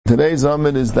Today's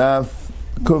Amud is Daf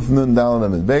Kuf Nun Dalet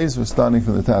Amud Beis. We're starting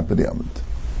from the top of the Amud.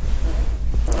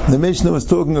 The Mishnah was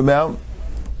talking about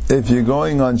if you're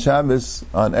going on Shabbos,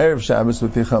 on Erev Shabbos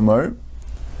with your Chamor,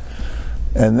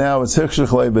 and now it's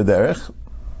Hirshich Lei B'derech.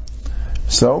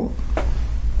 So,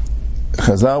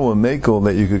 Chazal will make all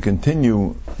that you could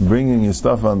continue bringing your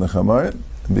stuff on the Chamor,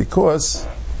 because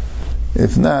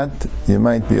if not, you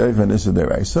might be over an Isur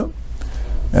Deraisa.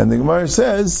 And the Gemara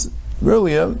says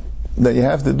earlier that you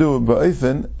have to do it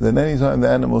ba'ofen, that any time the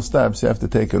animal stops, you have to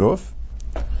take it off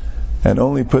and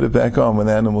only put it back on when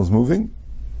the animal's moving,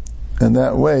 and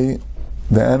that way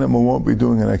the animal won't be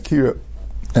doing an akira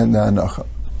and the anacha.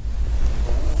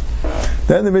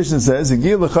 Then the Mishnah says, when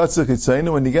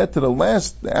you get to the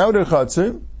last, the outer chatzar,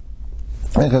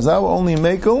 and Chazal will only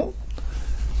makel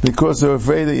because they're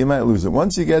afraid that you might lose it.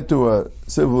 Once you get to a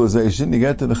civilization, you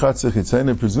get to the chatzar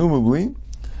chitzayna, presumably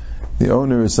the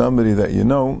owner is somebody that you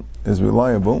know is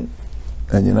reliable,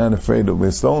 and you're not afraid it'll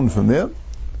be stolen from there.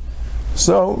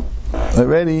 So,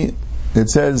 already, it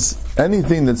says,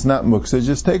 anything that's not muksa,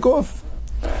 just take off.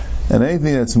 And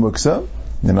anything that's muksa,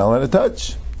 you're not allowed to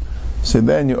touch. So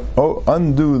then you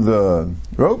undo the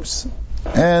ropes,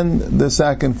 and the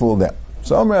sack can fall down.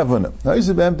 So, Amar Avuna,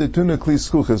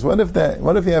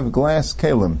 what if you have glass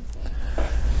kalim?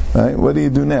 Right? What do you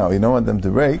do now? You don't want them to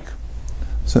break.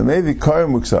 So maybe kar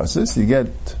muksasis, you get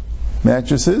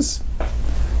mattresses,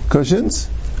 cushions,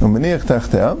 and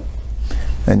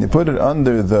you put it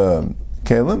under the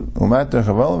kalim,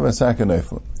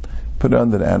 put it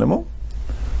under the animal,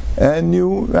 and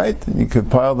you could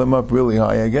pile them up really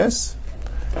high, I guess,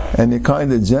 and you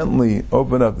kind of gently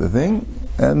open up the thing,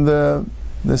 and the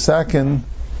sack and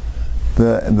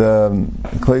the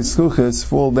clay skuchas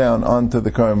fall down onto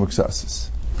the kar muksasis.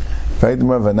 What's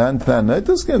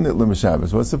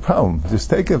the problem? Just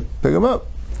pick them up.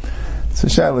 It's a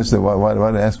shalish.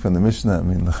 Why ask from the Mishnah? I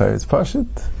mean, it's pashut,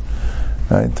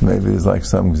 right? Maybe there's like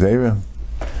some gzeira.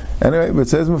 Anyway, but it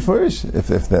says mefurish, if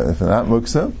they're not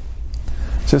muksa,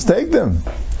 just take them.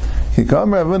 He's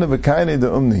talking about kaini de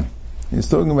umni.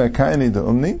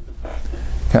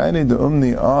 Kaini de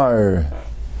umni are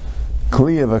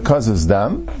kli of a kaz's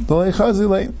dam. They're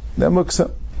muksa.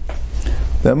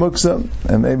 They're muksa,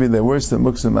 and maybe they're worse than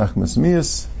muksa machmas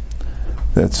miyas.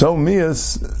 That's so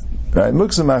miyas, right?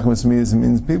 Muksa machmas miyas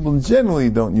means people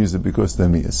generally don't use it because they're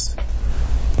miyas.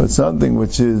 But something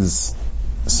which is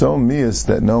so miyas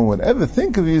that no one would ever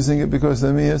think of using it because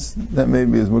they're miyas, that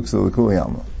maybe is muksa l'kuli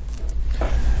alma.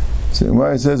 So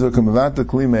Gemara says,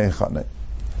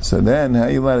 so then, how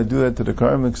are you allowed to do that to the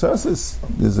kar muksasis?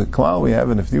 There's a klal we have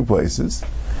in a few places.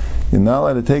 You're not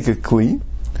allowed to take a kli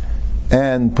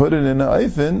and put it in an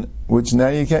oifen, which now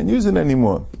you can't use it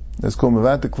anymore. That's called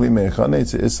mevat kli meichane.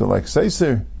 It's an issa like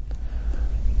seiser,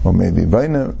 or maybe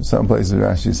baina. Some places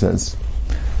Rashi says.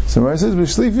 So where it says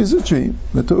b'shlifi zutri,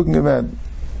 we're talking about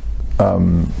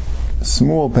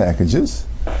small packages,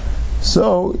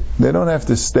 so they don't have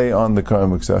to stay on the kar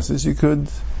muksasis. You could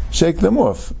shake them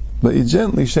off, but you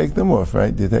gently shake them off,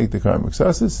 right? You take the kar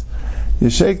muksasis, you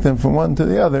shake them from one to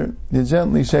the other, you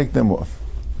gently shake them off.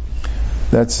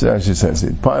 That's Rashi says.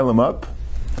 You pile them up,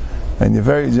 and you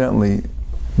very gently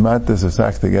mat this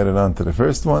sack to get it onto the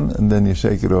first one, and then you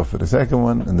shake it off for the second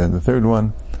one, and then the third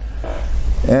one,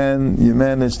 and you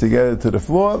manage to get it to the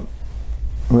floor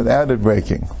without it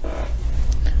breaking.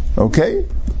 Okay?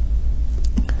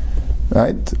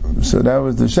 Right? So that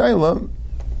was the shaila.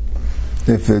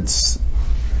 If it's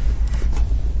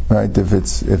without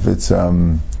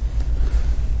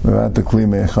the kli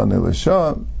meichane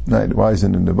l'shah, right? Why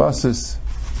isn't it in the basis?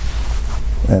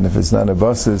 And if it's not a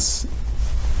basis,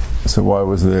 so why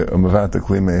was there a mavata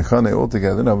kli meichane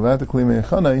altogether? No, mavata kli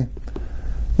meichane.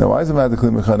 Now, why is it mavata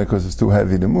kli meichane? Because it's too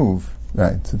heavy to move,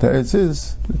 right? So there it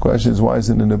is. The question is, why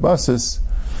isn't it in the basis?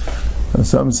 And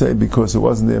some say because it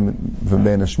wasn't there for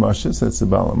bein hashmashis, that's the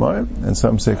Baal Amar, and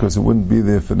some say because it wouldn't be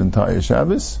there for the entire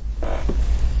Shabbos.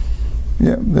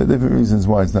 Yeah, there are different reasons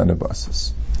why it's not a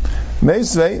basis. It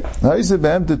says in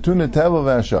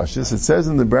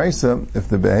the Brisa, if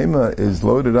the behema is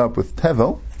loaded up with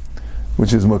tevel,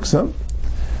 which is muksa,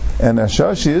 and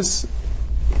ashashis,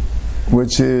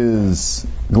 which is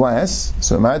glass,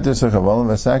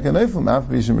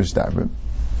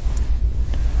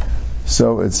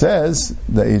 so it says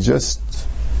that you just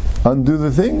undo the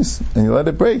things and you let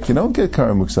it break. You don't get kar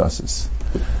muksasis.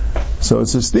 So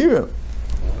it's a stira.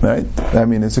 Right? I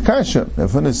mean, it's a kasha.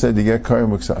 Avuna said you get kar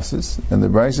muksasis, and the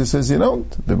Brisa says you don't.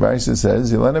 The Brisa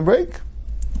says you let it break.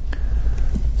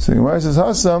 So the Gemara says,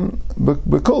 Hasam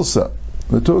b'kulsa.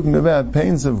 We're talking about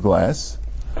panes of glass,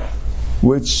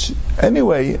 which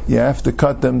anyway you have to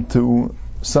cut them to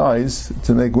size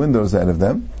to make windows out of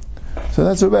them. So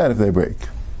that's so bad if they break.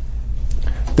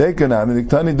 Since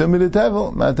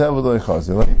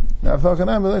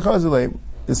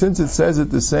it says it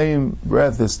the same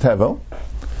breath as tevel,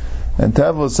 and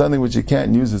tevel is something which you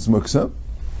can't use, it's muksa.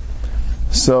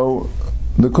 So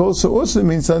the kosa also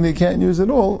means something you can't use at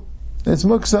all, it's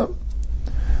muksa.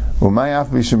 So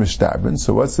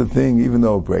what's the thing, even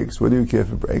though it breaks? What do you care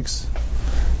if it breaks?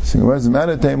 You would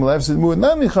think lahefsid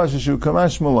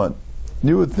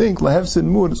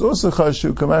muad is also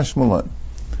chashu kamash malan.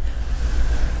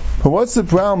 But what's the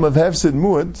problem of hefsid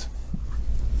muad?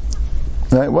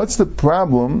 Right? What's the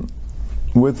problem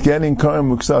with getting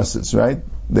karam muksasis? Right?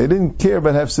 They didn't care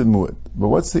about hefsid muad. But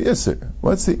what's the isser?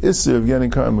 What's the isser of getting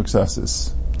karam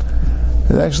muksasis?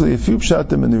 There's actually a few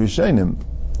pshatim in the Rishonim.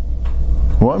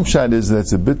 One pshat is that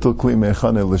it's a bittul kli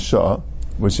mechane l'shah,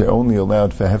 which they only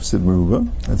allowed for hefsid meruba.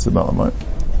 That's a balamar.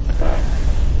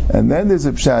 And then there's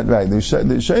a pshat, right? The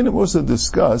Rishonim also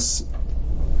discuss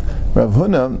Rav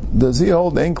Huna, does he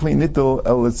hold enkli nitel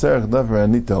el letzerech davar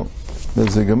nitel?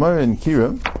 There's a Gemara in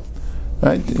Kira,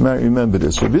 right? You might remember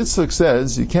this. Rav Yitzchak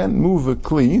says you can't move a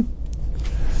kli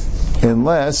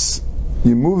unless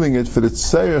you're moving it for the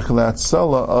tzerech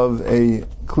l'atzala of a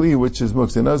kli which is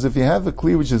muksa. In other words, if you have a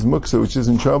kli which is muksa, which is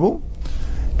in trouble,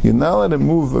 you're not allowed to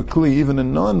move a kli, even a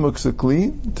non-muksa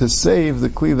kli, to save the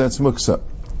kli that's muksa.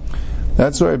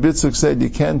 That's why Rav Yitzchak said you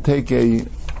can't take a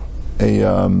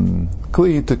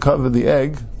kli to cover the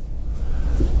egg,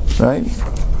 right?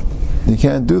 You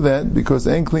can't do that because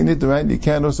ain't clean it, right? You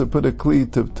can't also put a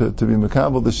kli to be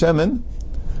makabel the shemen.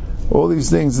 All these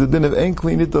things, the din of ain't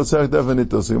clean it, so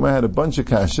you might have a bunch of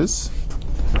kashas,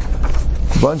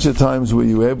 a bunch of times where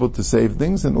you were able to save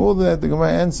things, and all that the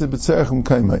Gemara answered b'tzerechum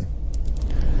kaimai.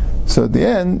 So at the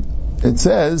end, it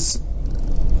says,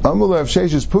 Amul Rav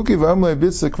Sheshes Puki v'Amul Rav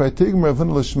Yitzchak v'Tigm Rav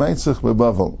Huna l'shmeitzach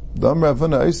b'Bavel. Dam Rav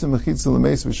Huna oisem mechitz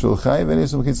l'meis v'shul chai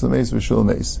v'oisem mechitz l'meis v'shul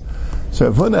meis. So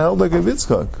Rav Huna held like Rav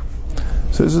Yitzchak.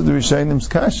 So this is the Rishonim's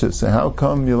kasha. So how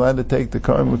come you're allowed to take the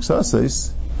karim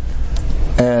muksasis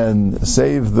and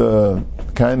save the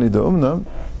kaini de'umna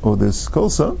or this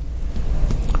kolsa?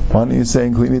 Why don't you say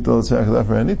klinit l'tzarech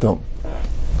davar anito?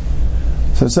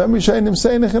 So some Rishonim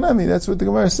say nechanami. That's what the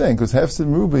Gemara is saying, because hefsid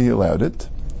meruba he allowed it,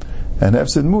 and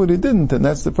hefsid muad he didn't, and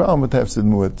that's the problem with hefsid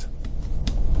muad.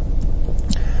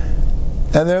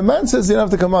 And the Ramban says you don't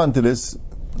have to come on to this.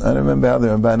 I don't remember how the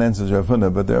Ramban answers Rav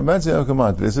Huna, but the Ramban says you don't come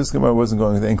on to this. This Gemara wasn't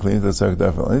going with inkling to the tzarech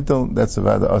davar. That's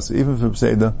about us. Even for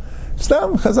Pseida,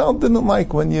 Stam Chazal didn't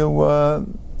like when you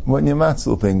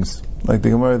matzel things, like the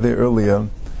Gemara there earlier.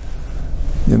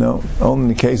 You know,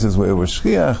 only cases where it was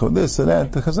shchiach or this or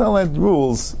that. The Chazal had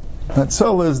rules.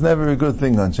 Hatzalah is never a good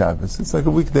thing on Shabbos. It's like a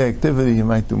weekday activity. You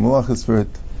might do malachas for it.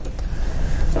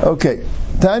 Okay.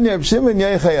 Tanya Rav Shimon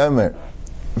Yochai Omer.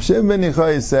 Rav Shimon ben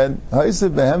Yochai said, "Ha'isa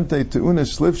behemtei te'una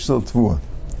shlif shel tvua."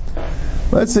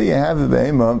 Let's say you have a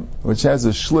behemah which has a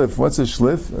shlif. What's a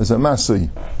shlif? It's a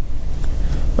masui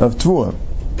of tvua.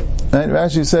 And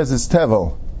Rashi says it's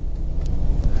tevel.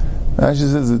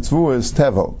 Rashi says the tvua is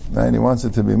tevel, right? And he wants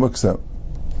it to be muksa,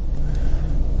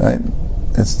 right?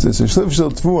 It's a shlif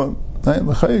shel tvua,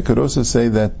 right? You could also say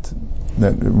that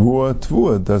raw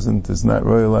tvua is not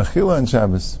royal achila on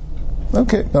Shabbos.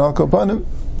 Okay, I'll go upon him.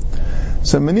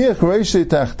 So meniach reishi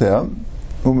tachtea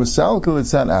u'mesalkel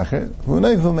etzad acher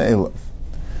v'unayvel me'elav.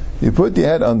 You put your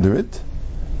head under it,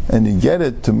 and you get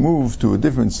it to move to a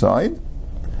different side,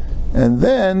 and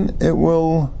then it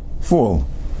will fall.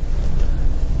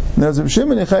 Now, Rav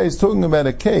Shimon Yochai is talking about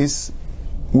a case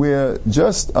where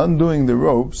just undoing the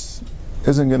ropes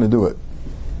isn't going to do it.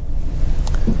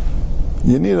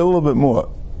 You need a little bit more.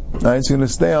 Right? It's going to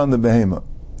stay on the behemoth.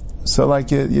 So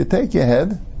like you take your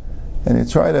head and you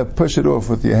try to push it off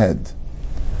with your head.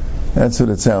 That's what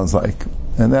it sounds like.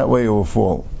 And that way it will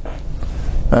fall.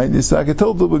 Right? It's like I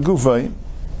told the Begufay,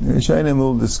 Shainim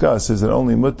will discuss, is it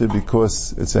only mutter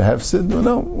because it's a hefsid?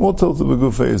 No, all told the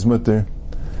Begufay is mutter.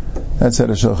 That's how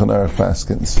the Shulchan Aruch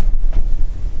paskins.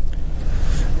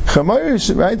 Chamayr,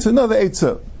 right? So another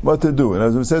eitzah, what to do. And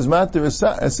as it says, matter is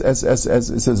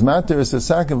it says matter is a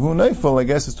sack of hunayful. I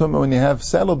guess it's talking about when you have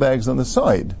saddlebags on the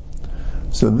side.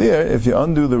 So there, if you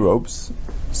undo the ropes,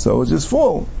 so it'll just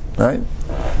fall, right?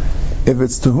 If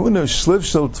it's tuhuna shlif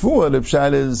shel tvua, the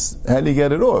pshat is how do you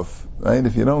get it off, right?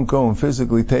 If you don't go and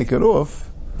physically take it off,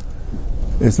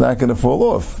 it's not going to fall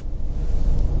off.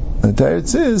 The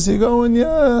teretz is you go and you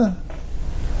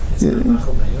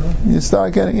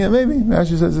start getting, maybe.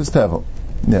 Rashi says it's tevel.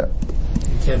 Yeah.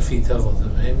 You can't feed tevel to the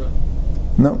behemoth?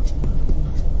 No.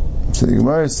 So the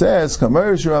Gemara says,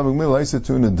 Chamar Shirav Gamliel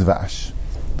Haisatuna Dvash.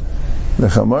 The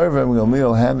Chamar of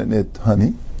Gamliel had in it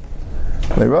honey.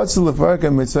 They wrote to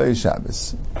Lefarka Mitzvah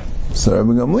Shabbos. So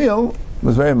Rabbi Gamliel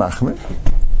was very machmir.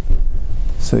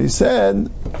 So he said,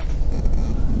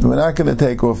 we're not going to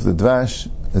take off the dvash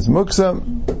as muksa,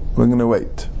 we're going to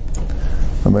wait.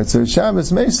 Mitzvah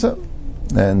Shabbos Mesa,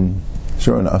 and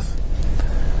sure enough,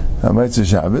 Mitzvah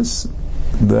Shabbos,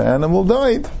 the animal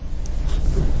died,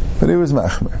 but he was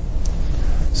machmir.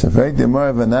 So Frek the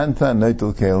Amar Vananthan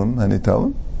Neitel Kalim, and he told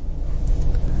him,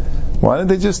 why didn't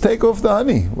they just take off the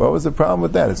honey? What was the problem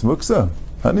with that? It's muksa.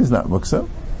 Honey's not muksa.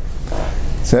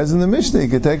 It says in the Mishnah, you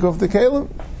could take off the kalim.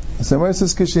 So where it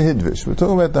says kisha hidvish. We're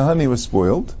talking about the honey was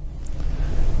spoiled.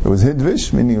 It was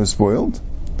hidvish, meaning it was spoiled.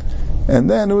 And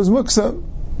then it was muksa.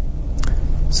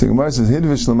 So Gemara says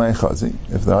hidvish l'may chazi.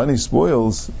 If the honey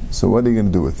spoils, so what are you going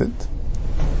to do with it?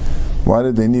 Why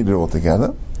did they need it all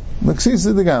together?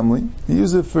 Maksisa the gamli. You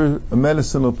use it for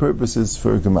medicinal purposes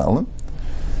for gemalim.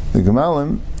 The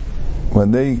gemalim,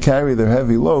 when they carry their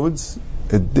heavy loads,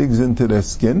 it digs into their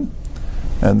skin,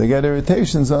 and they get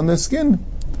irritations on their skin.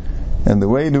 And the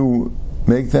way to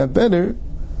make that better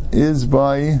is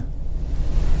by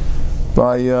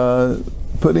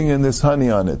putting in this honey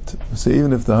on it. So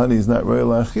even if the honey is not royal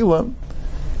achila,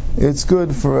 it's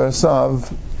good for a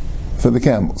salve for the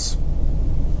camels.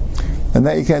 And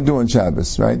that you can't do on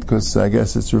Shabbos, right? Because I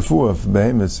guess it's refuah for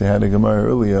behemoths. You had a Gemara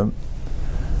earlier. You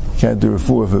can't do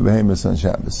refuah for behemoths on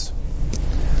Shabbos.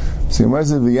 So Gemara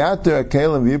says, "V'yater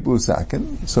akelim v'yiplu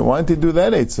sakin." So why didn't he do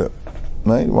that eitzah?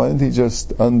 Right? Why didn't he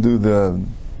just undo the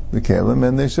kelim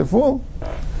and they should fall?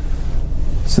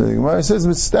 So the Gemara says,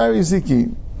 "Mistari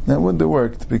ziki." That wouldn't have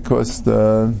worked because he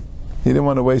didn't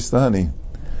want to waste the honey.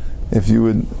 If you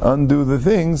would undo the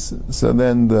things, so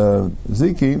then the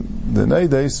ziki, the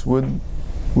neides,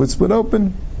 would split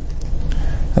open.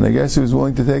 And I guess he was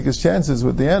willing to take his chances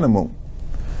with the animal.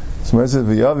 So it says,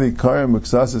 "V'yavi karim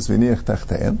uksasis v'niach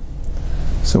tachteim."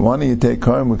 So why don't you take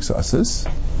karim uksasis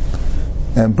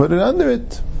and put it under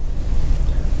it?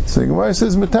 So the Gemara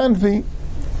says, "Metanfi."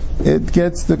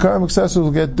 The karim uksasis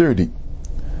will get dirty.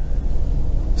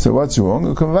 So what's wrong?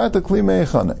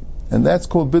 And that's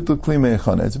called bittul kli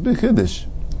meichana. It's a big chiddush.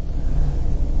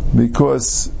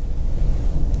 Because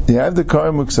you have the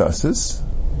karim uksasis,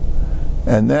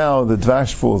 and now the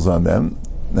dvash falls on them.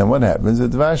 And what happens? The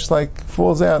dvash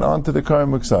falls out onto the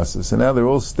karim uksasis, and now they're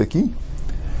all sticky,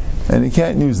 and you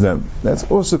can't use them. That's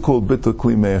also called bittul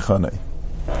kli meichana.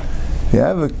 You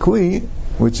have a kli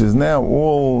which is now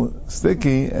all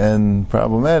sticky and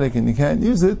problematic, and you can't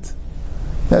use it.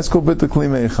 That's called bittul kli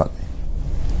meichana.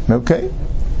 Okay.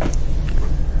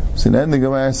 So then the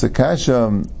Gemara asks,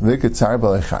 "Kasha v'ikatzar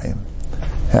b'lechayim."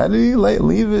 How did he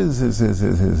leave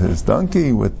his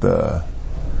donkey with the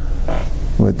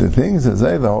things as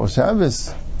the whole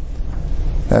Shabbos?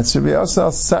 That should be also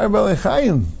tzar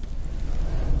b'lechayim.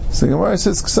 So the Gemara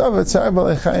says, "Ksav tzar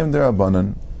b'lechayim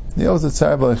derabanan." He knows that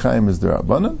tzar b'lechayim is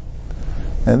derabanan,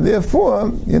 and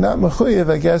therefore you're not mechuyev,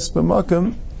 I guess,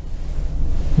 b'makom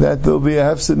that there'll be a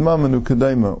hefsid mamanu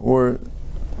kadayma or.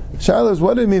 Shiloh,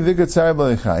 what do you mean v'ikatzar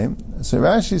b'lechayim? So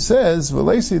Rashi says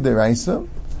v'leisi deraisa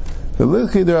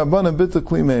v'lilchi derabana bittul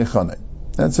kli meichana.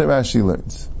 That's how Rashi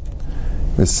learns.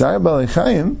 V'tzar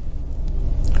b'lechayim,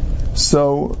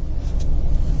 so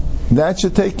that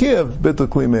should take care of bittul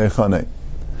kli meichana.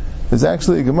 There's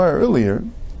actually a Gemara earlier,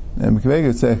 and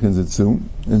Mekvega Tzechins Zitzu,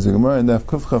 there's a Gemara in Daf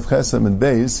Kuf Chav Chesam and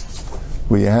Beis,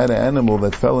 where you had an animal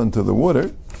that fell into the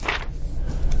water,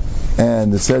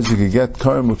 and it says you could get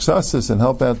karim uksasis and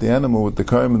help out the animal with the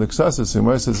karim and the uksasis. The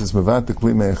Gemara says it's mevat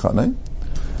kli meichana.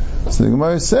 So the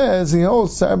Gemara says he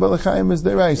holds tzar b'lechayim is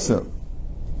deraisa.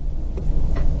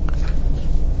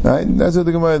 Right? That's what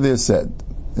the Gemara there said.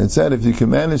 It said if you can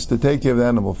manage to take care of the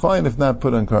animal, fine. If not,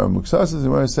 put on karim uksasis. The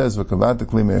Gemara says v'kavat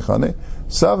kli meichana.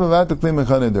 Sav v'vat kli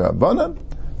meichana derabanan.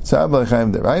 Tzar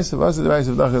b'lechayim deraisa. V'asa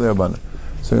deraisa v'dacha derabanan.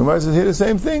 So the Gemara says here the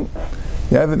same thing.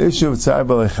 You have an issue with tzar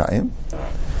b'lechayim.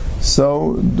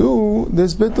 So do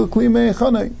this bittul kli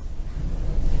meichana.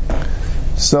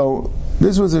 So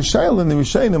this was a shayla in the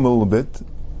Rishayim a little bit,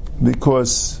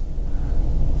 because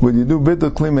would you do bittul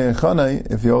kli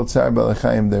meichana if you hold tzar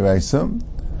b'lechayim deraisa,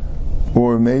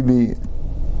 or maybe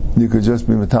you could just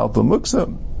be metaltal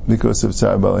muksa because of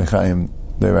tzar b'lechayim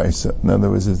deraisa. In other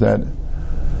words, is that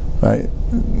right?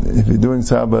 If you're doing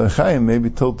tzar b'lechayim, maybe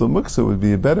tiltal muksa would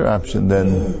be a better option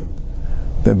than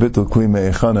bittul kli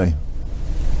meichana.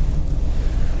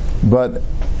 But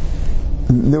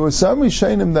there were some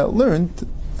Rishonim that learned,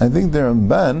 I think they're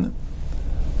Ramban,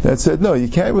 that said, no, you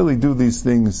can't really do these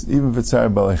things even for tzar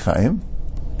b'lechayim,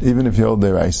 even if you hold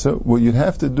deraisa. What you'd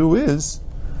have to do is,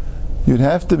 you'd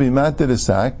have to be matir the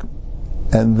sack,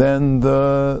 and then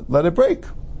let it break.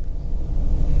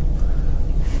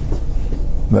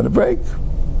 let it break.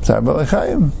 Tsar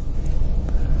Balei.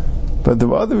 But there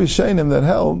were other Rishonim that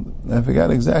held, I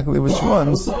forgot exactly which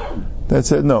ones, that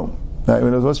said no. Right,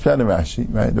 when it was Pshat in Rashi,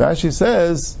 right? Rashi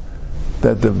says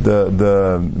that the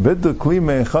Biddu Kli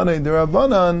Me'echanei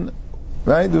D'Rabbanan,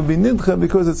 right, would be Nidcha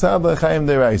because it's Tsar Balei Chayim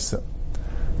D'Oraisa.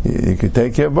 You could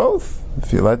take care of both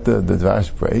if you let the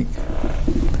Dvash break.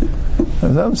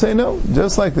 And I'm saying no,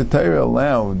 just like the Torah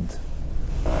allowed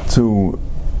to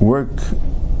work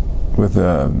with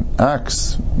an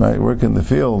axe, right, work in the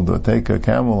field, or take a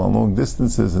camel on long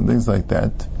distances and things like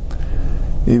that,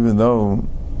 even though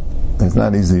it's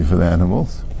not easy for the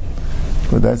animals,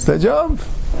 but that's their job.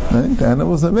 Right? The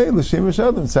animals are made l'shim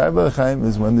v'shodem. Tsar Balei Chayim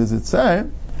is when there's a tsar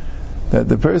that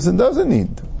the person doesn't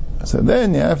need. So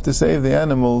then you have to save the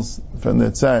animals from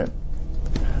the tsar.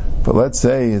 But let's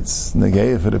say it's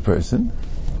negeya for the person.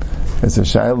 It's a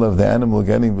shaila of the animal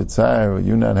getting b'tzar, or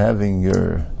you not having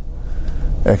your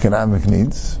economic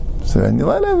needs. So then you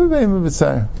let have a behemoth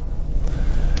b'tzar.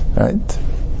 Right?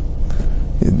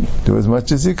 You do as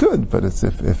much as you could, but it's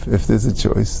if there's a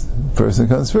choice, the person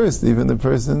comes first, even the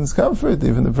person's comfort,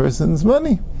 even the person's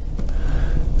money.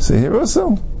 So here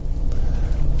also,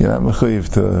 you're not mechuyev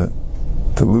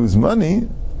to lose money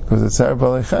because it's Tsar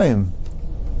Balei Chayim.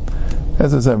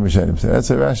 That's what some Rishonim say. That's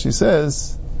what Rashi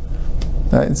says.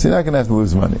 Right? So you're not going to have to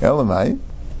lose money. Elamai.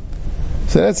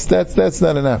 So that's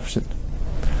not an option.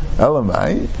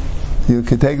 Elamai, you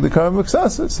could take the Karma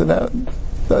Ksasa. So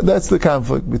that's the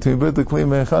conflict between Biddu Kli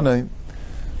Me'echanei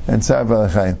and Tsar Balei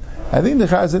Chayim. I think the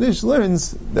Chazon Ish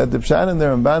learns that the Pshat in the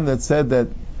Ramban that said that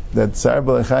Tsar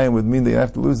Balei Chayim would mean that you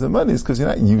have to lose the money is because you're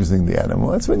not using the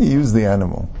animal. That's when you use the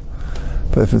animal.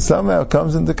 But if it somehow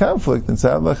comes into conflict, then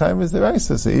Tsar Balei Chayim is the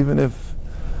Raisa. So even if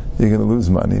you're going to lose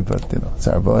money, but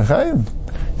Tsar Balei Chayim,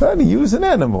 you got to use an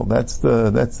animal. That's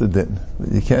the din.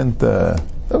 You can't.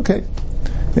 Okay,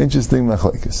 interesting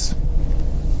machlokes.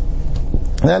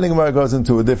 Now the Gemara goes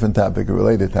into a different topic, a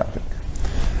related topic.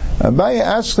 Abaye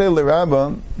ashle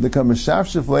l'Rabba the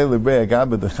kameshafshef le'lebrei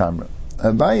agaba dechamra.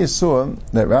 Abaye saw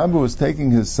that Rabba was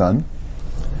taking his son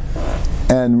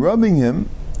and rubbing him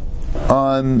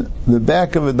on the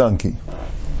back of a donkey.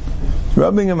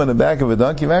 Rubbing him on the back of a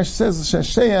donkey. Rashi says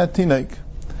shasheya tinek.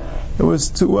 It was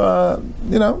to the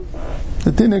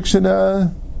tinek should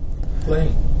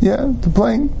playing. Yeah, to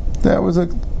playing. That was what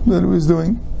he was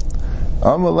doing.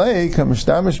 Amalei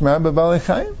kameshtamish ma'aba balei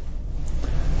chayim.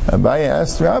 Abaye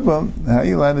asked Rabba, how are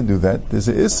you allowed to do that? There's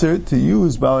an isser to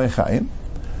use balei chayim.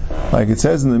 Like it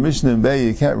says in the Mishnah in Bay,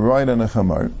 you can't ride on a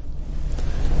chamar.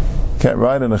 Can't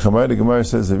ride on a chamar. The Gemara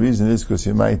says the reason is because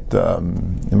you might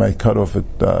cut off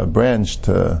a branch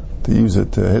to use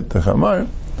it to hit the chamar.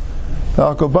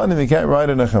 You can't ride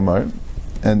on a chamar.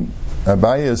 And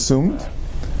Abaye assumed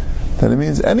that it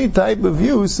means any type of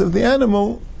use of the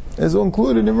animal is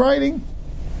included in riding.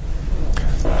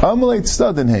 I'm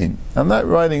not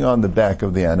riding on the back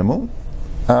of the animal.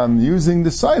 I'm using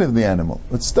the side of the animal.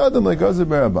 It's stadim like gazer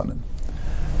b'Rabbanan.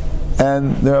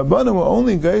 And the Rabbanan will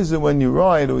only gazer when you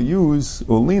ride or use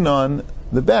or lean on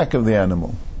the back of the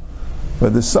animal.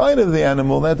 But the side of the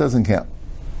animal, that doesn't count.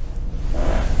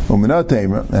 And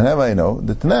how I know?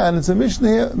 The Tanan, it's a Mishnah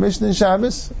here, Mishnah in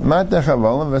Shabbos,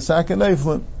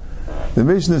 the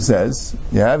Mishnah says,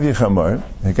 you have your chamar,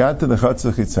 you got to the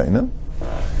chatzah chitzayna,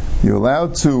 you're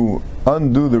allowed to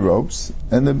undo the ropes,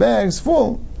 and the bag's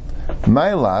full.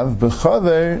 My love,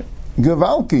 b'chaver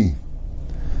gevalki.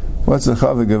 What's a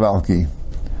chaver gevalki?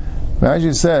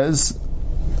 Rashi says,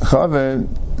 chaver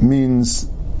means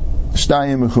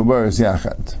shtayim mechubaros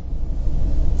yachad.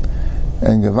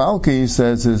 And gevalki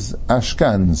says is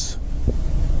ashkans.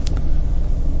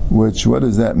 Which, what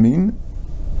does that mean?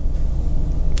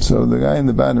 So the guy in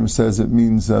the bottom says it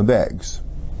means bags.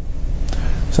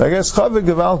 So I guess chaver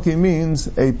gevalki means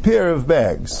a pair of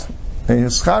bags. A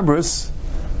hischabris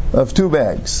of two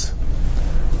bags.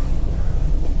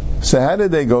 So how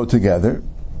did they go together?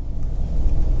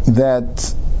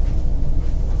 That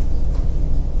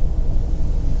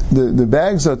the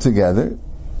bags are together,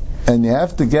 and you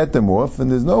have to get them off,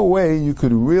 and there's no way you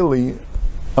could really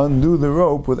undo the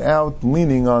rope without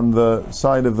leaning on the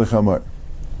side of the chamar.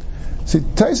 See,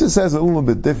 Taisa says a little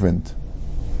bit different.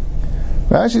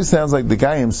 Rashi sounds like the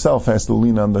guy himself has to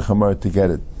lean on the chamar to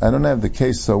get it. I don't have the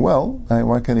case so well.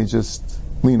 Why can't he just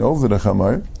lean over the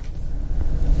chamar?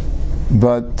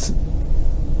 But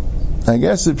I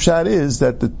guess the pshat is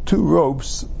that the two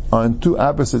ropes are on two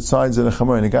opposite sides of the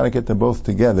chamar, and you got to get them both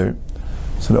together.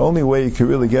 So the only way you can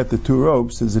really get the two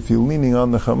ropes is if you're leaning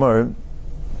on the chamar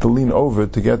to lean over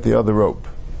to get the other rope,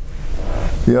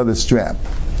 the other strap.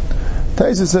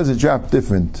 Taisa says a drop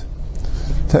different.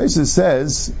 Taisa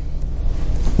says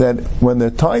that when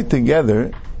they're tied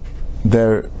together,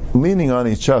 they're leaning on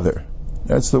each other.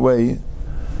 That's the way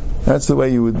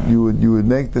you would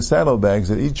make the saddlebags,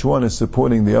 that each one is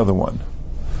supporting the other one.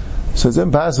 So it's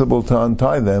impossible to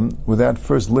untie them without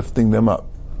first lifting them up.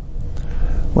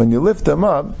 When you lift them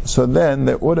up, so then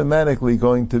they're automatically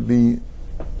going to be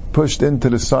pushed into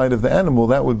the side of the animal.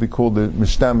 That would be called the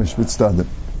mishtamish b'tzadim.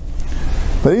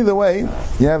 But either way,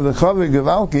 you have the chaver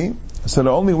gevalki, so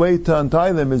the only way to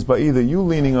untie them is by either you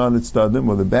leaning on the tzadim,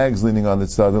 or the bags leaning on the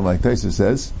tzadim, like Taisa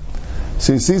says.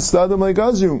 So you see tzadim like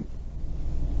azu.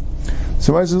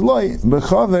 So I says, loy,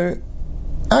 b'chaver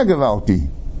agavalki.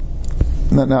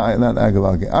 Not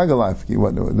agavalki, agalavki.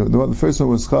 What, the first one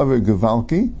was chaver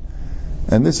gevalki,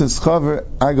 and this is chaver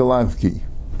agalavki.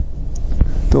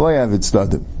 The loy have it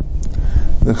tzadim.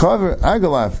 The chaver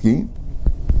agalavki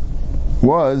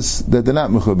was that they're not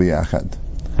mechubi yachad.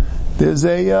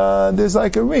 There's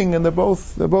like a ring, and they're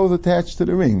both attached to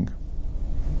the ring.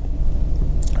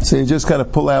 So you just kind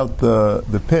of pull out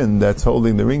the pin that's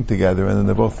holding the ring together, and then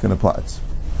they're both going to plats.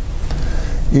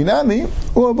 Inani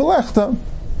or belechta.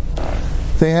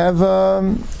 They have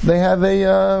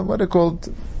a what are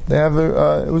called? They have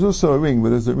it was also a ring,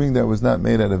 but it was a ring that was not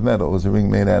made out of metal. It was a ring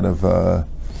made out of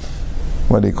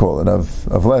what do you call it?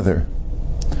 Of leather.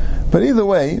 But either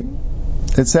way,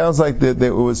 it sounds like that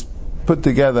it was put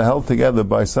together, held together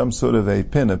by some sort of a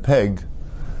pin, a peg,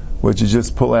 which you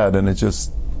just pull out and it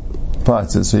just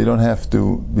plots it, so you don't have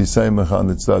to be saimach on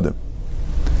the tzadim.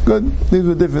 Good. These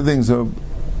were different things that were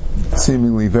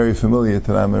seemingly very familiar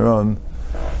to Amiron.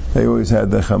 They always had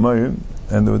the chamarim,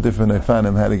 and there were different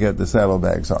efanim how to get the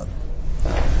saddlebags on.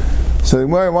 So the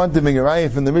Gemara wanted to bring a raya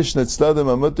from the Mishnah tzadim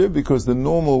amutter, because the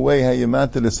normal way how you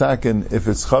mount the sakin, if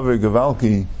it's chaver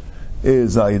gevalki,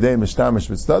 is ayidei mishtamish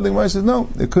b'tzadim. Gemara says no,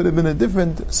 it could have been a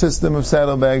different system of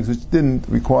saddlebags which didn't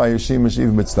require shimash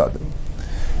even b'tzadim.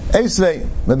 Eisvei,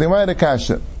 but the Gemara had a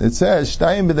kasha. It says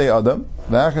shtayim b'dei adam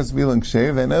v'achas bilang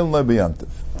kshev v'enel lo b'yamtiv.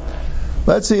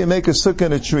 Let's say you make a sukkah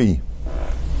in a tree.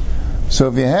 So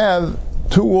if you have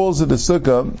two walls of the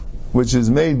sukkah, which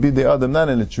is made b'dei adam, not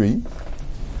in a tree,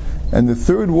 and the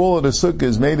third wall of the sukkah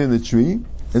is made in the tree,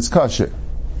 it's kasher.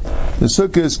 The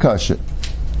sukkah is kasher.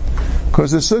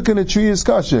 Because the sukkah in the tree is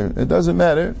kasher. It doesn't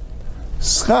matter.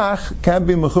 Schach can't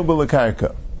be mechubal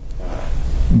l'karka.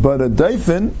 But a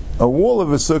daifin, a wall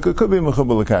of a sukkah, could be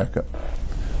mechubal l'karka.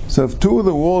 So if two of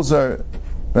the walls are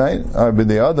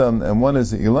b'dei adam, and one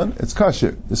is the ilan, it's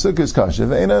kasher. The sukkah is kasher.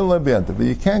 But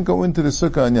you can't go into the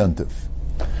sukkah on yantiv.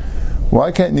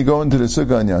 Why can't you go into the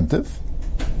sukkah on yantiv?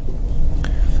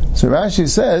 So Rashi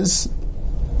says,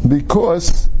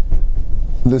 because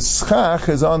the schach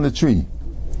is on the tree.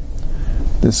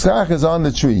 The schach is on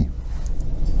the tree.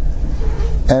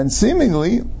 And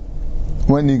seemingly,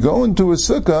 when you go into a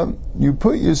sukkah, you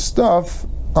put your stuff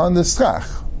on the schach.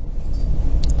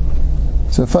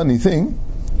 It's a funny thing,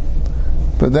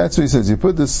 but that's what he says. You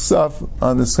put the stuff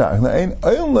on the schach. Now,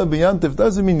 ayun lebiyantiv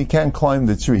doesn't mean you can't climb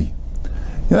the tree.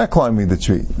 You're not climbing the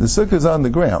tree. The sukkah is on the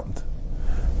ground.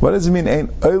 What does it mean, ein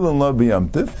ayun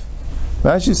lebiyantiv?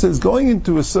 Rashi says going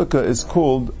into a sukkah is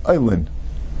called ayun.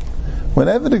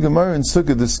 Whenever the Gemara in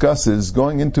Sukkah discusses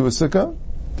going into a Sukkah,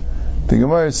 the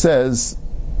Gemara says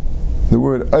the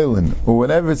word Eilen, or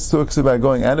whenever it talks about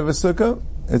going out of a Sukkah,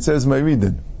 it says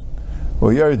Mayridin,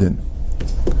 or Yardin.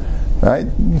 Right?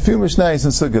 A few Mishnayos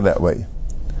in Sukkah that way.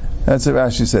 That's what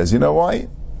Rashi says. You know why?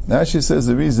 Rashi says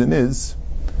the reason is,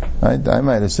 right? I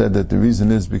might have said that the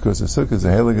reason is because the Sukkah is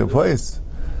a heliga place.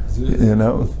 You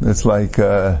know, it's like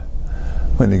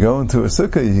when you go into a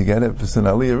Sukkah, you get it for an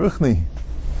Aliyah Ruchni.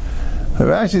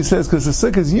 Rashi says because the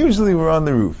sukkahs usually were on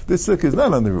the roof. This sukkah is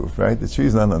not on the roof, right? The tree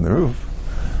is not on the roof.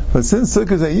 But since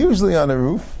sukkahs are usually on the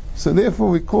roof, so therefore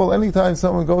we call anytime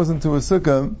someone goes into a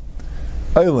sukkah,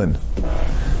 island.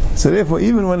 So therefore,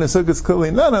 even when the sukkah is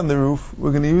clearly not on the roof,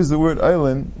 we're going to use the word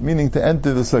island, meaning to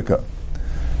enter the sukkah.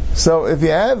 So if you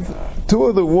have two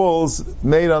of the walls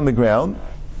made on the ground,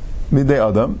 midei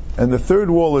adam, and the third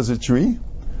wall is a tree,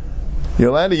 you're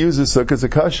allowed to use a sukkah, it's a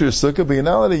kasher sukkah, but you're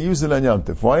not allowed to use it on Yom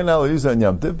Tov. Why are you not allowed to use it on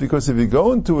Yom Tov? Because if you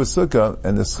go into a sukkah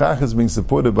and the schach is being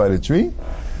supported by the tree,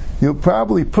 you'll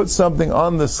probably put something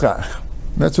on the schach.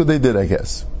 That's what they did, I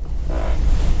guess.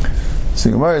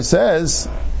 So Gemara says,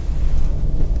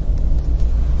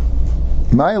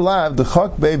 my lav, the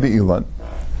chak baby ilan.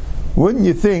 Wouldn't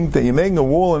you think that you're making a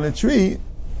wall in a tree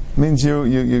means you're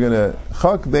going to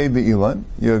chak baby ilan,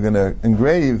 you're going to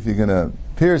engrave, you're going to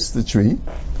pierce the tree,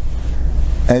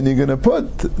 and you're going to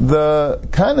put the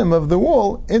kanim of the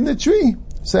wall in the tree.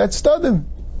 So that's stadim.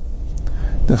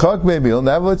 The chak baby ilan,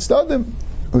 now it's stadim.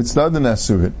 It's stadim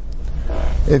asurit.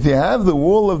 If you have the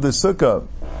wall of the sukkah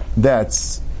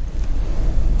that's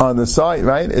on the side,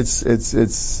 right? It's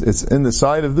in the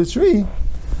side of the tree.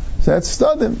 So that's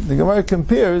stadim. The Gemara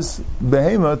compares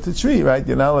behema to tree, right?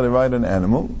 You're not allowed to ride an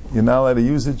animal. You're not allowed to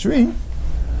use a tree.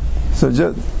 So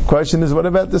just question is, what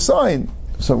about the sign?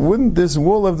 So wouldn't this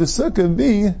wool of the sukkah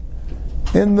be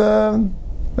in the,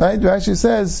 right? Rashi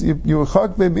says, you were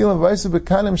chak bebilam v'aysa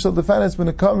b'kanim shel defanes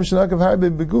b'nekam shenakav harbe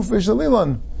b'guf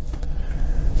v'shalilon.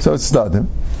 So it's stadim.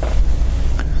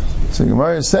 So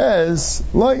Gemara says,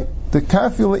 like the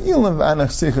kafil ilan v'anach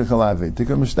sicha chalavi,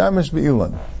 tika mishtamish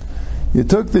be'ilan. You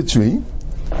took the tree,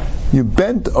 you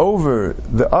bent over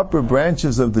the upper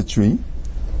branches of the tree,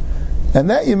 and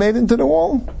that you made into the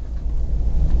wall.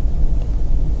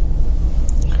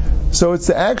 So it's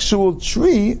the actual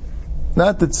tree,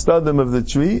 not the tztadim of the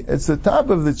tree, it's the top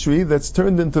of the tree that's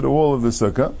turned into the wall of the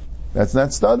sukkah. That's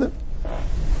not tztadim.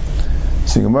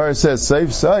 So Gemara says,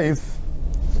 saif.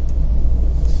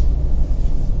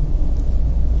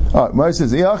 Gemara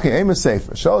says, Iachi ema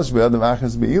sefer. Shalosh be'adam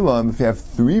achas be'ilan. If you have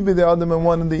 3 b'dei adam and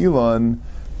 1 in the ilan,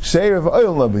 ksheir of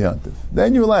oil la b'yantiv.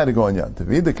 Then you're allowed to go on yantiv.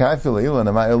 Either kafil ilan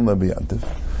or ma'il la b'yantiv.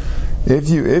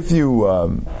 If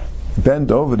you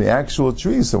bent over the actual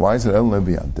tree, so why is it oil la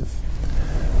b'yantiv?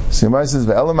 So Gemara says,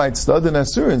 ve'elamite stadin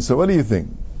asurin. So what do you think?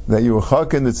 That you were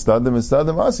chak in the stadim and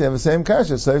stadim also, you have the same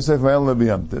kasha. Saif ma'il la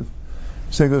b'yantiv.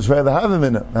 So he goes, rather have him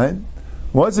in it, right?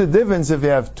 What's the difference if you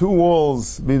have 2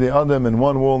 walls be the Adam and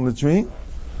 1 wall in the tree?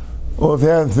 Or if you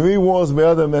have 3 walls be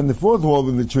Adam and the 4th wall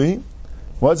in the tree?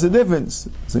 What's the difference?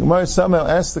 So Gemara somehow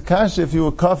asked the kasha if you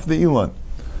were kaf the ilan.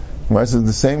 Gemara says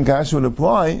the same kasha would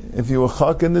apply if you were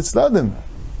chak in the tztadim.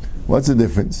 What's the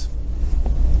difference?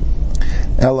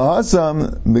 El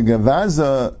hasam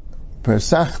begavaza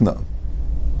persachna.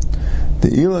 The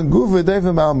ilan guva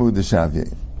deva malmud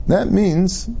shavye. That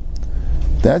means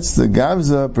that's the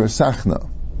gavza persachna.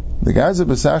 The gavza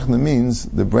persachna means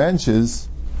the branches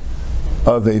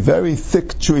of a very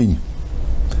thick tree.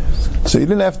 So you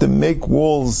didn't have to make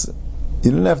walls, you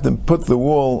didn't have to put the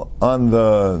wall on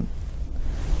the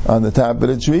top of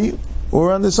the tree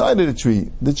or on the side of the tree.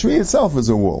 The tree itself is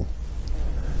a wall.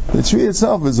 The tree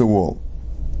itself is a wall.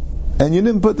 And you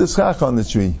didn't put the schach on the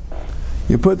tree.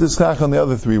 You put the schach on the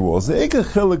other 3 walls. The ikar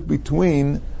chilik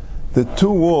between the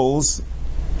 2 walls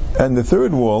and the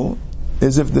 3rd wall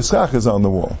is if the schach is on the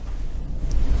wall.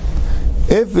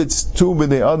 If it's 2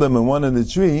 b'dei adam and 1 in the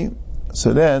tree,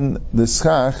 so then the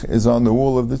schach is on the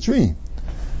wall of the tree.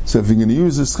 So if you're going to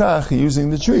use the schach, you're using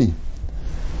the tree.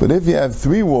 But if you have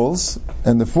 3 walls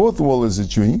and the 4th wall is a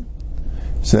tree,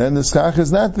 so then the schach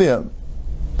is not there.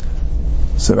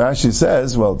 So Rashi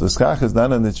says, well, the schach is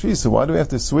not on the tree, so why do we have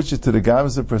to switch it to the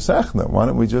gavza persachna? Why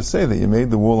don't we just say that you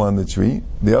made the wall on the tree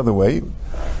the other way?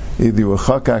 Either you were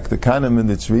chakak the kanim in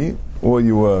the tree, or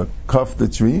you were kaf the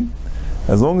tree.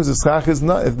 As long as the schach is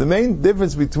not, if the main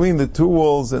difference between the 2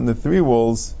 walls and the 3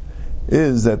 walls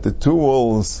is that the 2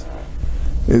 walls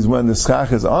is when the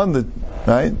schach is on the,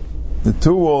 right? The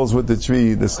 2 walls with the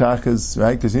tree, the schach is,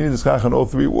 right? Because you need the schach on all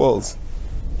 3 walls.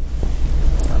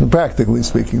 And practically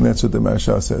speaking, that's what the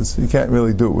Maharsha says. You can't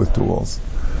really do it with 2 walls.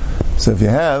 So if you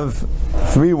have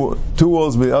 2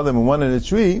 walls with the other and 1 in a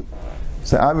tree,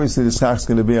 so obviously the schach is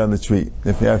going to be on the tree.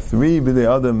 If you have 3 b'dei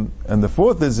adam and the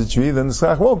 4th is a tree, then the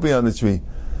schach won't be on the tree.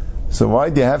 So why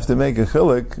do you have to make a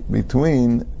chilik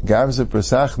between gavza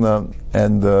persachna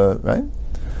and right?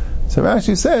 So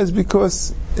Rashi says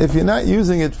because if you're not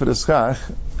using it for the schach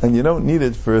and you don't need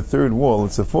it for a 3rd wall,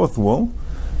 it's a 4th wall,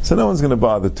 so no one's going to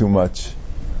bother too much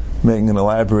making an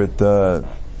elaborate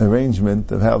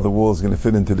arrangement of how the wall is going to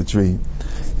fit into the tree.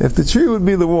 If the tree would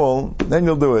be the wall, then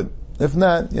you'll do it. If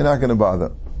not, you're not going to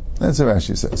bother. That's what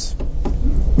Rashi says.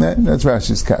 That's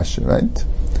Rashi's kasha, right?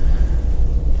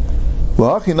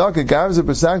 Because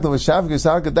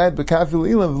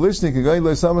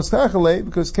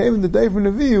came in the day from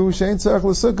the view,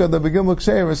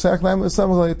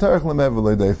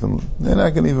 they're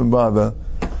not going to even bother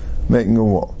making a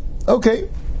wall. Okay.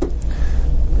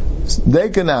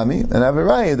 Dekanami, and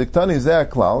Avaraya, the Ktani Zeh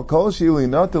Klal, Kol Shili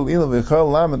Notel Ilam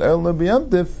Vichal Lamed El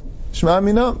Nabiyamtiv, Shma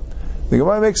Mina. The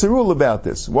Gemara makes a rule about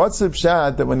this. What's the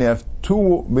pshat that when you have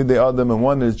 2 b'dei adam and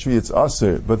 1 in the tree, it's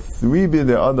aser, but 3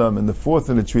 b'dei adam and the 4th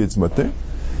in the tree, it's mutter?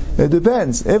 It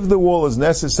depends. If the wall is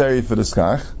necessary for the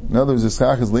schach, in other words, the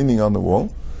schach is leaning on the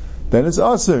wall, then it's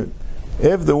aser.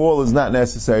 If the wall is not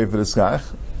necessary for the schach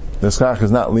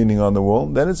is not leaning on the wall,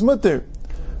 then it's mutter.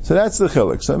 So that's the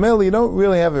chilik. So mainly you don't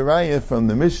really have a raya from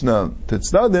the Mishnah to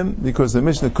tztadim, because the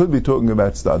Mishnah could be talking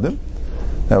about tztadim.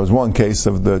 That was one case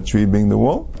of the tree being the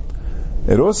wall.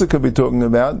 It also could be talking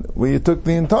about where you took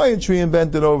the entire tree and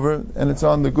bent it over, and it's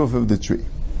on the goof of the tree.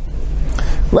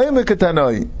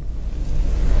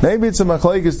 Maybe it's a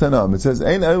machlekes tanam. It says,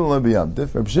 Ein oil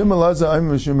b'yamtif. Reb Shimon Lazar, I'm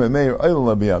Mishum Meir,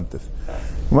 oil b'yamtif.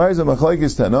 Why is a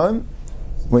machlekes tanam?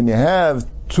 When you have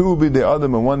two b'dei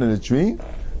adam and one in a tree,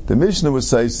 the Mishnah would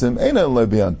say, Ein oil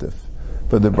b'yamtif.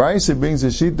 But the Brisa brings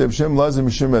a sheet of Shem Lazar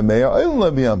Mishum Meir,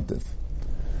 oil b'yamtif.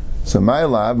 So my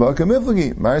lab,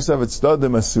 Bakamiflagi, Marisav at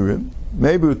Stadim Asurim.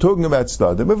 Maybe we're talking about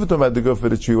Stadim. If we're talking about the goof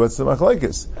of the tree, what's the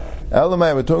machlekes?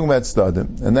 Elamai, we're talking about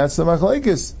Stadim, and that's the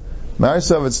machlekes.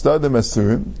 Marisav at Stadim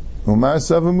Asurim, or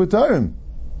Marisav Mutarim.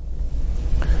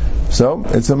 So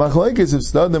it's a machlekes of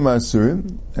Stadim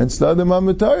Asurim and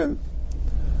Stadim Mutarim.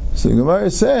 So Gemara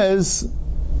says,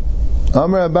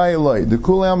 Amar Abai Eloi, the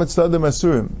Kulam at Stadim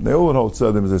Asurim. They all hold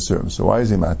Stadim as Asurim. So why is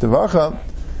he Matavacha?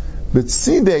 But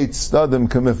sidate stadim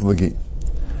kamiflagi.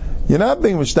 You're not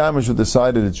being mishtamish with the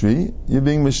side of the tree. You're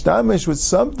being mishtamish with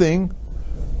something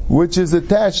which is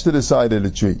attached to the side of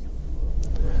the tree.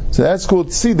 So that's called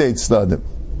sidate stadim.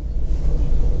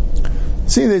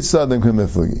 Sidate stadim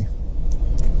kamiflagi.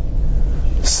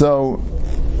 So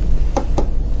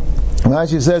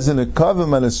Rashi says in the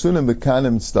kavim and asunim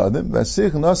bekanim stadim,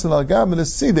 vasich nasan al gabin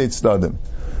is sidate stadim.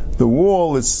 The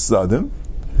wall is stadim,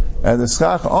 and the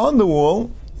schach on the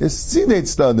wall is tzidate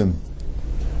stadim.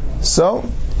 So,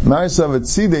 Marisav at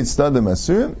tzidate stadim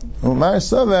asurim, or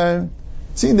Marisav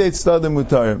tzidate stadim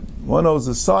mutarim. One knows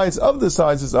the size of the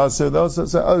sides is asur,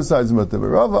 the other sides is mutar. But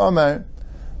Rav Amar,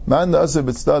 man the asur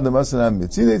bet stadim asanam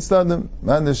bet tzidate stadim,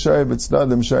 man the shari bet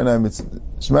stadim sharinam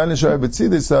bet, man the shari bet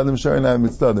tzidate stadim sharinam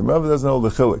bet stadim. Rav doesn't hold the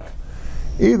chilik.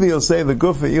 Either you'll say the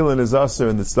gufa ilan is asur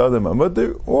and the stadim are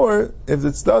mutar, or if the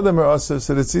stadim are asur,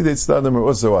 so the tzidate stadim are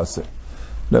also asur.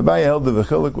 Abai held the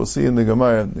chilik, we'll see in the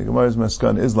Gemara. The Gemara's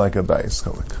maskan is like Abai's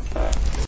chilik.